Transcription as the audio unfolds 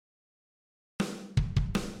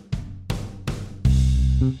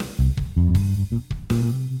I've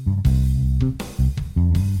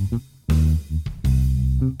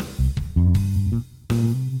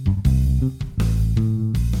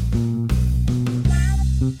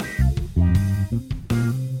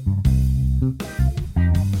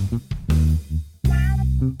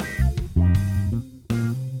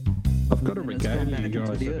got to regale you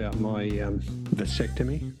guys about my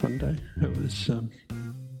vasectomy one day.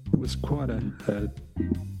 It was quite a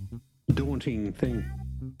daunting thing.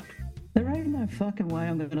 There ain't no fucking way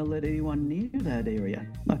I'm going to let anyone near that area.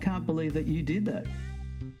 I can't believe that you did that.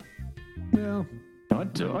 Well,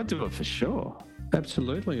 I'd do it for sure.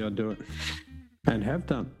 absolutely, I'd do it, and have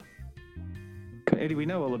done. Eddie, we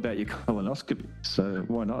know all about your colonoscopy, so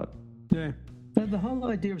why not? Yeah. So the whole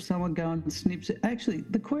idea of someone going and snips it. Actually,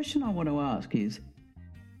 the question I want to ask is,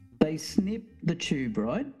 they snip the tube,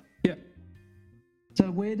 right? Yeah.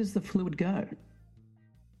 So where does the fluid go?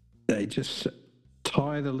 They just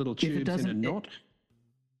tie the little it tubes in a doesn't- knot.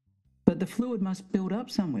 But the fluid must build up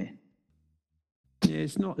somewhere. Yeah,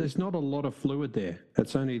 there's not a lot of fluid there.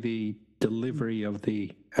 It's only the delivery of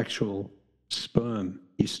the actual sperm.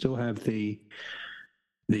 You still have the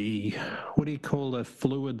what do you call the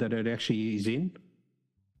fluid that it actually is in?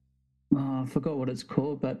 Oh, I forgot what it's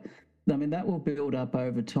called, but I mean that will build up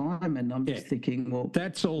over time. And I'm just thinking, well,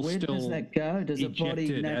 That's all where still does that go? Does the body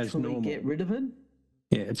ejected as naturally normal. get rid of it?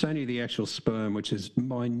 Yeah, it's only the actual sperm, which is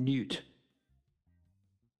minute.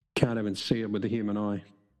 Can't even see it with the human eye.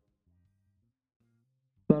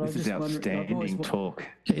 But This is outstanding talk.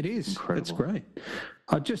 It is. Incredible. It's great.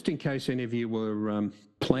 Just in case any of you were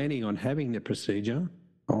planning on having the procedure,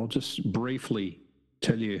 I'll just briefly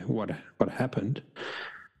tell you what happened.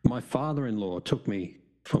 My father-in-law took me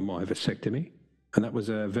for my vasectomy, and that was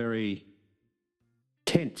a very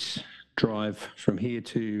tense drive from here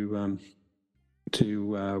to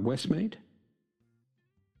Westmead.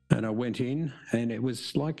 And I went in, and it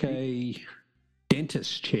was like a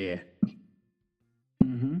dentist chair.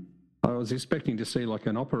 Mm-hmm. I was expecting to see like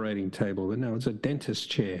an operating table, but no, it's a dentist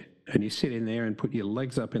chair. And you sit in there and put your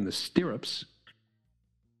legs up in the stirrups,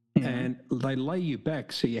 and they lay you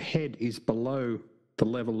back so your head is below the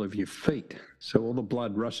level of your feet. So all the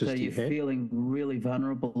blood rushes So to your you're head. feeling really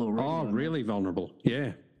vulnerable already. Oh, really vulnerable,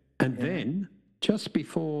 yeah. And then just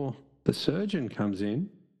before the surgeon comes in,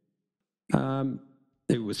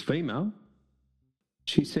 it was female.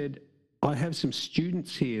 She said, "I have some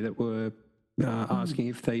students here that were asking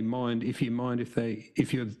if they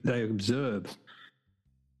observe."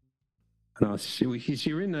 And I said, "Well, because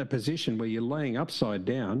you're in a position where you're laying upside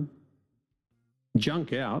down,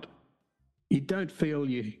 junk out, you don't feel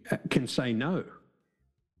you can say no."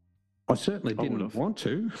 I certainly didn't want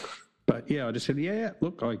to, but yeah, I just said, "Yeah,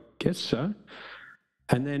 look, I guess so."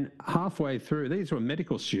 And then halfway through, these were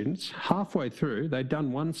medical students, halfway through, they'd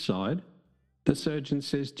done one side. The surgeon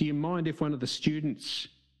says, "Do you mind if one of the students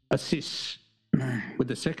assists with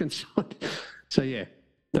the second side?" So yeah,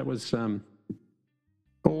 that was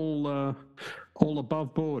all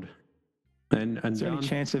above board. And Is there any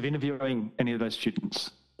chance of interviewing any of those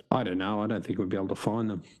students? I don't know. I don't think we'd be able to find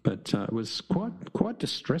them, but it was quite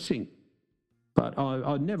distressing. But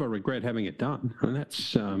I never regret having it done, and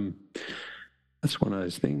that's one of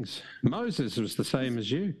those things. Moses was the same as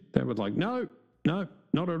you. They were like, no, not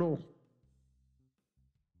at all.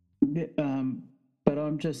 Yeah, but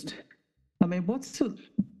I mean, what's the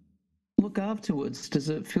look afterwards? Does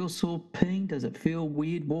it feel sore peeing? Does it feel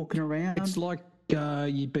weird walking around? It's like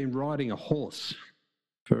you've been riding a horse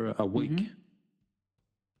for a week. Mm-hmm.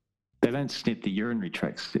 They don't snip the urinary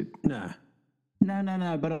tracts. No.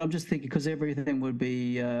 No, but I'm just thinking because everything would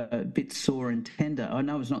be a bit sore and tender. I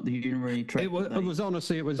know it's not the urinary tract. It was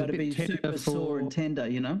honestly, it was a but it'd bit be tender super sore and tender,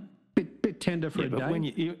 you know? Bit tender for a but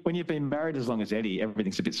day. when you've been married as long as Eddie,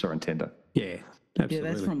 everything's a bit sore and tender. Yeah, absolutely.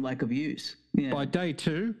 Yeah, that's from lack of use. Yeah. By day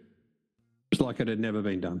 2, it's like it had never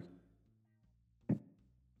been done.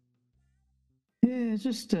 Yeah, it's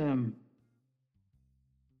just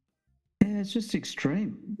it's just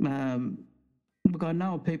extreme. Look, I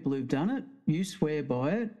know of people who've done it. You swear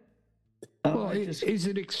by it. Well, is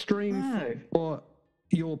it extreme for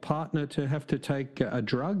your partner to have to take a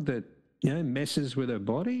drug that messes with her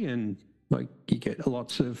body and like you get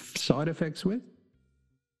lots of side effects with?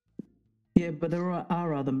 Yeah, but there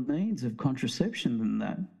are other means of contraception than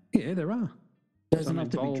that. Yeah, there are. Doesn't have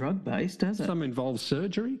to be drug-based, does it? Some involve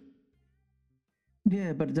surgery.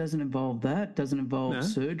 Yeah, but it doesn't involve that. Doesn't involve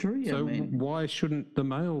surgery. So why shouldn't the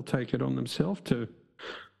male take it on themselves to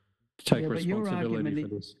take responsibility for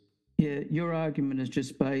this? Yeah, your argument is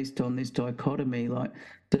just based on this dichotomy. Like,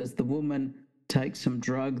 does the woman take some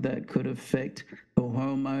drug that could affect your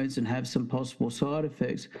hormones and have some possible side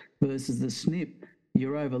effects, versus the snip,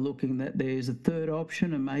 you're overlooking that there's a third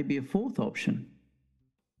option and maybe a fourth option.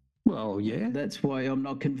 Well, yeah. That's why I'm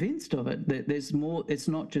not convinced of it. That there's more. It's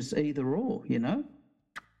not just either or, you know.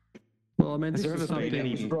 Well, I mean, this there is ever been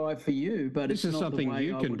something. It's right for you, but This it's is not something the way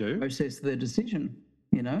you I can would do. process the decision.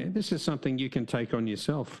 You know. Yeah, this is something you can take on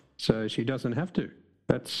yourself, so she doesn't have to.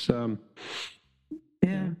 That's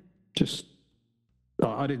Yeah. just.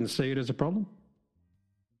 I didn't see it as a problem.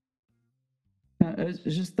 No, it's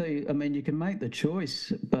just I mean, you can make the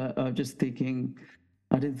choice, but I'm just thinking,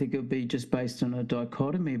 I didn't think it would be just based on a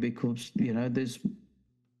dichotomy, because, you know, there's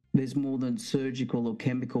more than surgical or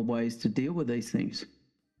chemical ways to deal with these things.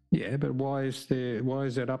 Yeah, but why is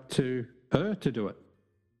it up to her to do it?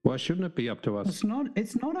 Why shouldn't it be up to us?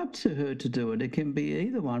 It's not up to her to do it. It can be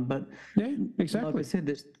either one, but Yeah, exactly. like I said,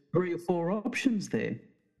 there's 3 or 4 options there.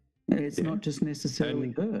 It's not just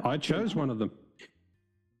necessarily And her. I chose one of them.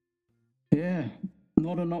 Yeah,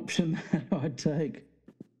 not an option that I'd take.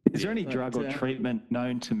 Is there any but, drug or treatment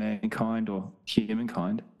known to mankind or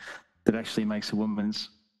humankind that actually makes a woman's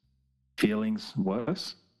feelings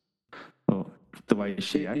worse, or the way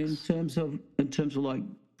she acts, in terms of like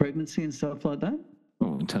pregnancy and stuff like that?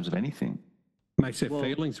 or in terms of anything? Makes their Well,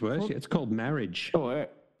 feelings worse. It's called marriage. Oh,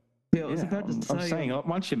 Yeah, I was about to say. I'm saying,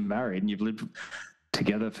 once you're married and you've lived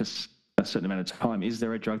together for a certain amount of time, is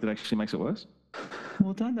there a drug that actually makes it worse?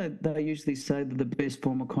 Well, don't they usually say that the best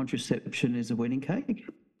form of contraception is a wedding cake?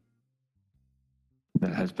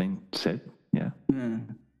 That has been said, yeah. Yeah.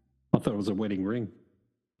 I thought it was a wedding ring.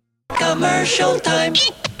 Commercial time.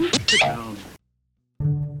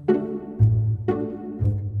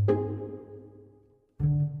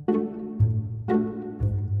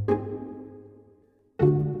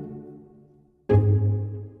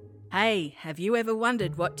 Hey, have you ever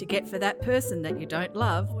wondered what to get for that person that you don't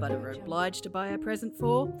love but are obliged to buy a present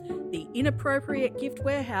for? The Inappropriate Gift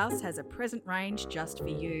Warehouse has a present range just for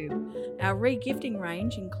you. Our re-gifting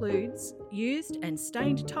range includes used and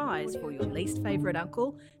stained ties for your least favourite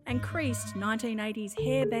uncle and creased 1980s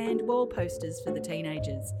hairband wall posters for the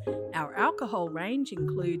teenagers. Our alcohol range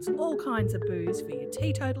includes all kinds of booze for your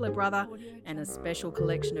teetotaler brother and a special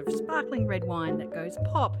collection of sparkling red wine that goes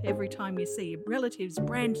pop every time you see your relative's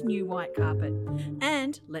brand new white carpet.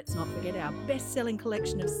 And let's not forget our best-selling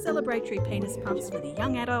collection of celebratory penis pumps for the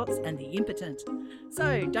young adults and the impotent.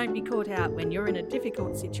 So don't be caught out when you're in a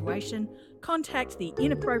difficult situation. Contact the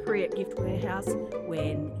Inappropriate Gift Warehouse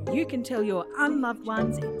when you can tell your unloved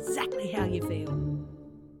ones exactly how you feel.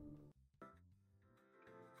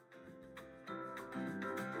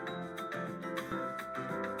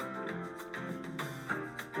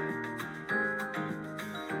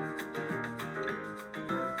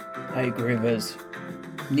 Hey Groovers,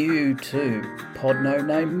 new to Pod No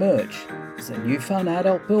Name merch is a new fun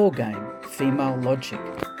adult board game, Female Logic,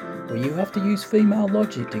 where you have to use female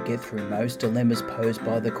logic to get through most dilemmas posed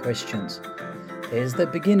by the questions. There's the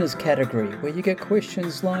beginners category, where you get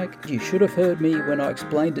questions like, you should have heard me when I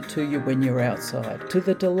explained it to you when you're outside. To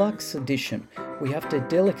the deluxe edition, we have to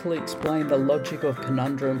delicately explain the logic of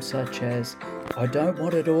conundrums such as, I don't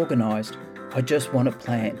want it organised, I just want a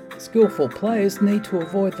plan. Skillful players need to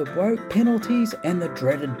avoid the woke penalties and the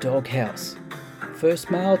dreaded doghouse.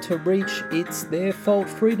 First male to reach its their fault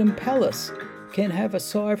freedom palace can have a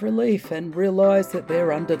sigh of relief and realise that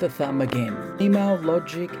they're under the thumb again. Female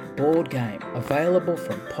Logic board game, available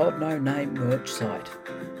from Pod No Name merch site,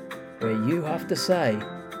 where you have to say,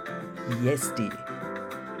 yes dear.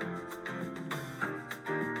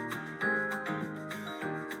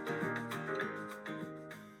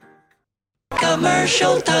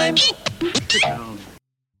 Commercial time.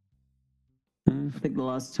 I think the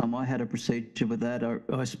last time I had a procedure with that,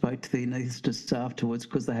 I spoke to the anaesthetist afterwards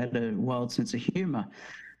because they had a wild sense of humour.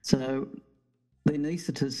 So the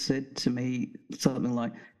anaesthetist said to me something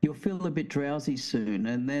like, you'll feel a bit drowsy soon.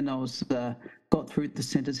 And then I was got through the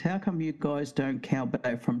sentence, how come you guys don't count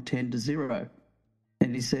back from 10 to 0?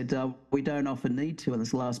 And he said, we don't often need to. And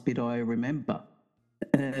that's the last bit I remember.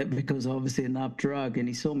 Because obviously enough drug. And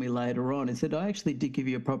he saw me later on and said, I actually did give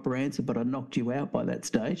you a proper answer, but I knocked you out by that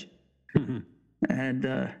stage. And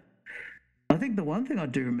I think the one thing I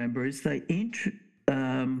do remember is there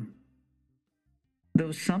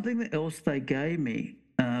was something else they gave me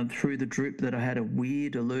through the drip that I had a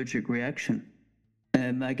weird allergic reaction.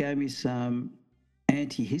 And they gave me some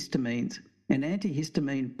antihistamines. And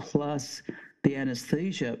antihistamine plus the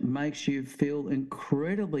anesthesia makes you feel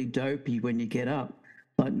incredibly dopey when you get up.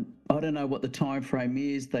 Like, I don't know what the time frame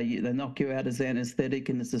is. They knock you out as anesthetic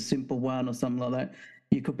and it's a simple one or something like that.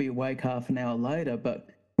 You could be awake half an hour later, but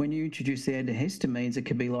when you introduce the antihistamines, it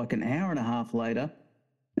can be like an hour and a half later.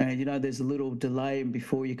 And, you know, there's a little delay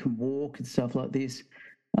before you can walk and stuff like this.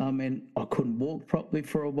 And I couldn't walk properly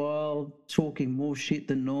for a while, talking more shit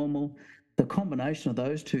than normal. The combination of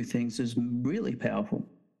those two things is really powerful.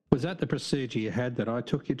 Was that the procedure you had that I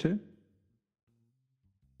took you to?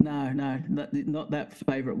 No, not that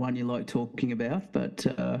favourite one you like talking about, but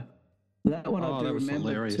that one I do that was remember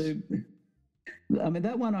hilarious. too. I mean,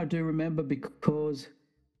 that one I do remember because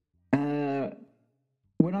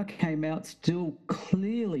when I came out still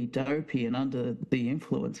clearly dopey and under the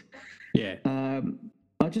influence, Yeah.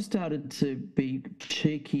 I just started to be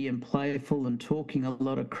cheeky and playful and talking a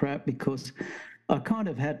lot of crap because I kind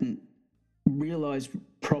of hadn't realised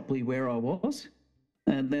properly where I was.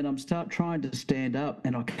 And then I'm trying to stand up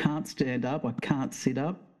and I can't stand up, I can't sit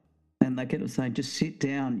up. And they kept saying, just sit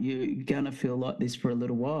down, you're going to feel like this for a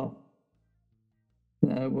little while.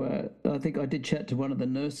 So I think I did chat to one of the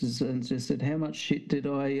nurses and just said, how much shit did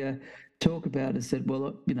I talk about? I said,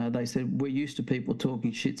 well, you know, they said, we're used to people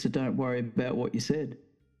talking shit, so don't worry about what you said.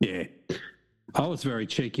 Yeah. I was very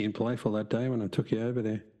cheeky and playful that day when I took you over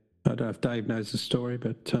there. I don't know if Dave knows the story,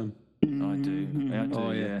 but... I do.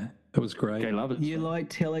 Yeah. It was great. Gay lovers. You like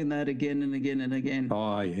telling that again and again and again.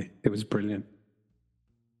 Oh, yeah. It was brilliant.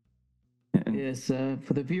 Yes,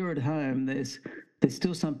 for the viewer at home, there's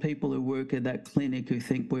still some people who work at that clinic who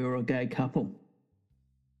think we were a gay couple.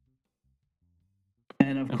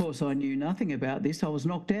 And of course, I knew nothing about this. I was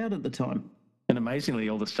knocked out at the time. And amazingly,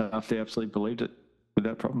 all the staff there absolutely believed it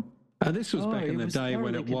without problem. This was back in the day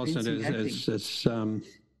when it wasn't as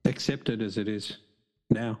accepted as it is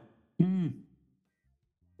now. Mm.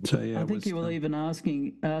 So yeah, I think you were even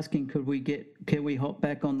asking, can we hop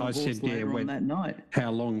back on the horse later on that night? How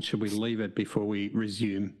long should we leave it before we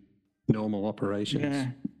resume normal operations? Yeah.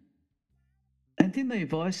 And didn't the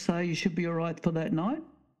advice say you should be all right for that night?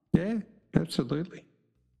 Yeah, absolutely.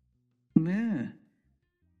 Yeah.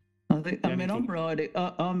 I'm right.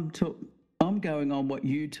 I'm going on what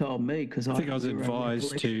you told me because I think I was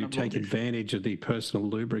advised to take advantage of the personal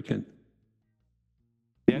lubricant.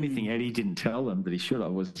 The only thing Eddie didn't tell them that he should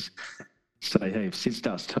have was say, hey, if Sid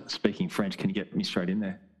starts speaking French, can you get me straight in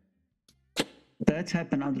there? That's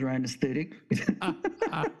happened under anaesthetic.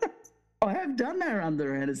 I have done that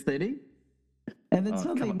under anaesthetic. And then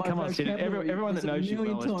suddenly come on, Sid. Everyone that knows you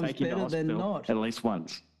well has taken you to hospital at least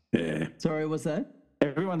once. Yeah. Sorry, what's that?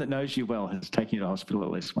 Everyone that knows you well has taken you to hospital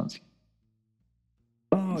at least once.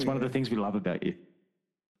 Oh, it's one of the things we love about you.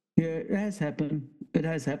 Yeah, it has happened. It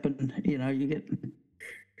has happened. You know, you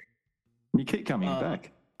keep coming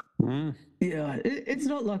back. Yeah, it's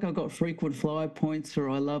not like I've got frequent flyer points or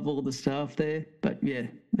I love all the staff there, but yeah,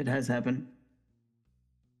 it has happened.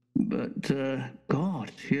 But,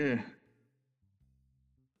 God, yeah.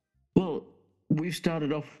 Well, we've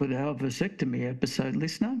started off with our vasectomy episode,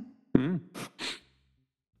 listener.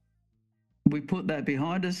 We put that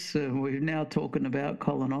behind us. We're now talking about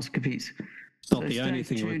colonoscopies. It's not the only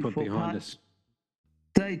thing we put behind us.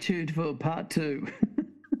 Stay tuned for part 2.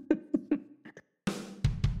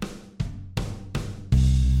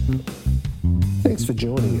 Thanks for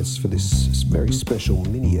joining us for this very special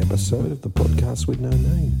mini episode of the podcast with no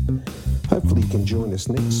name. Hopefully you can join us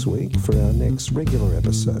next week for our next regular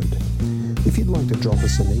episode. If you'd like to drop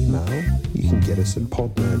us an email, you can get us at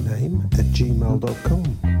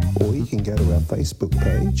podnoname@gmail.com, or you can go to our Facebook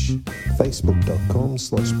page,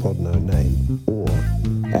 facebook.com/podnoname, or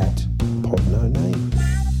 @podnoname.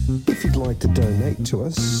 If you'd like to donate to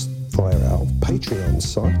us via our Patreon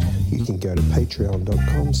site, you can go to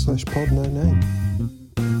patreon.com/podnoname.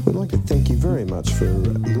 We'd like to thank you very much for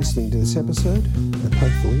listening to this episode, and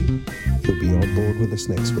hopefully you'll be on board with us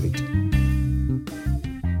next week.